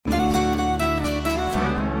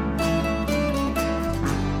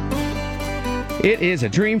It is a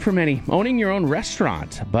dream for many, owning your own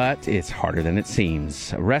restaurant, but it's harder than it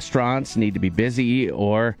seems. Restaurants need to be busy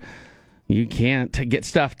or you can't get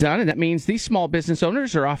stuff done, and that means these small business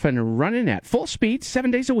owners are often running at full speed 7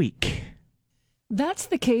 days a week. That's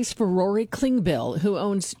the case for Rory Klingbill, who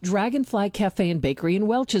owns Dragonfly Cafe and Bakery in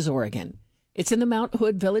Welches, Oregon. It's in the Mount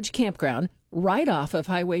Hood Village campground, right off of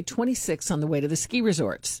Highway 26 on the way to the ski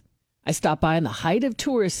resorts. I stopped by in the height of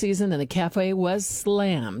tourist season and the cafe was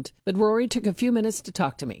slammed, but Rory took a few minutes to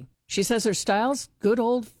talk to me. She says her style's good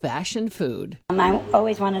old-fashioned food. I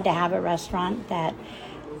always wanted to have a restaurant that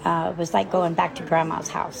was like going back to Grandma's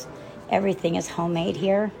house. Everything is homemade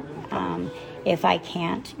here. If I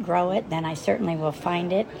can't grow it, then I certainly will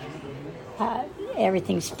find it.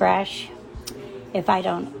 Everything's fresh. If I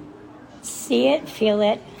don't see it, feel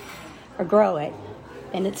it, or grow it,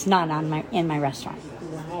 then it's not in my restaurant.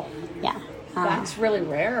 Wow. Yeah. That's really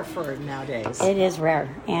rare for nowadays. It is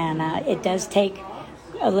rare, and it does take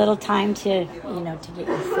a little time to get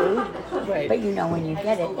your food. Right. But when you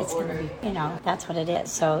get it, it's going to be, that's what it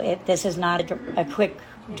is. So this is not a quick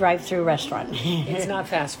drive-through restaurant. It's not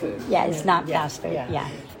fast food. Yeah, it's not fast food. Yeah.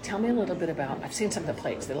 Tell me a little bit about, I've seen some of the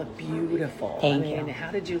plates. They look beautiful. Thank you. How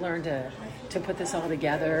did you learn to put this all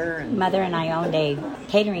together? Mother and I owned a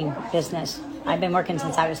catering business. I've been working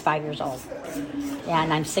since I was 5 years old. Yeah,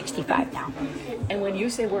 and I'm 65 now. And when you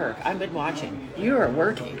say work, I've been watching. You are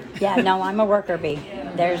working. Yeah, no, I'm a worker bee.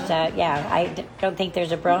 I don't think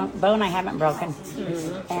there's a bone I haven't broken.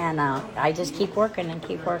 Mm-hmm. And I just keep working and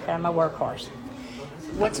keep working. I'm a workhorse.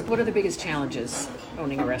 What are the biggest challenges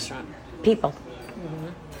owning a restaurant? People.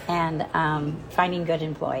 Mm-hmm. And finding good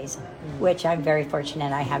employees, which I'm very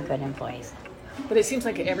fortunate I have good employees. But it seems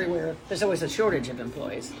like everywhere, there's always a shortage of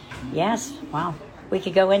employees. Yes, wow. We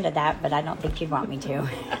could go into that, but I don't think you'd want me to.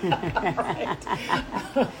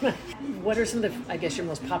 What are some of your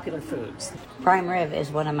most popular foods? Prime rib is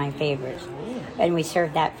one of my favorites. And we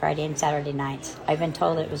serve that Friday and Saturday nights. I've been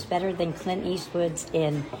told it was better than Clint Eastwood's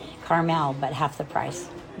in Carmel, but half the price.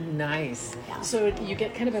 Nice. Yeah. So you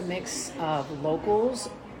get kind of a mix of locals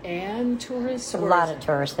and tourists? A lot of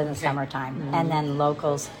tourists in the summertime. Mm-hmm. And then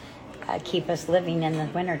locals keep us living in the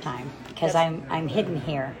wintertime because I'm hidden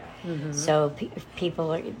here. Mm-hmm. So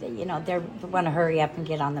people are, they want to hurry up and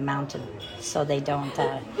get on the mountain, so they don't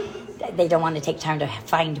want to take time to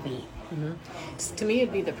find me. Mm-hmm. To me,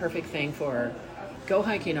 it'd be the perfect thing for go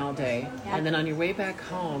hiking all day, and then on your way back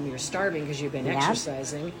home, you're starving because you've been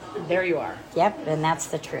exercising. There you are. Yep, and that's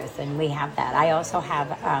the truth, and we have that. I also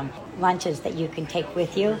have lunches that you can take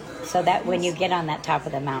with you, so that when you get on that top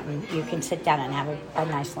of the mountain, you can sit down and have a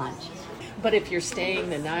nice lunch. But if you're staying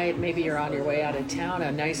the night, maybe you're on your way out of town,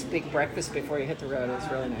 a nice big breakfast before you hit the road is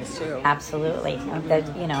really nice too. Absolutely.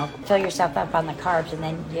 Fill yourself up on the carbs and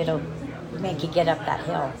then it'll make you get up that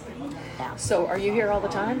hill. Yeah. So are you here all the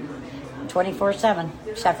time? 24/7,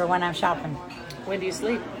 except for when I'm shopping. When do you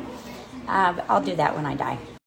sleep? I'll do that when I die.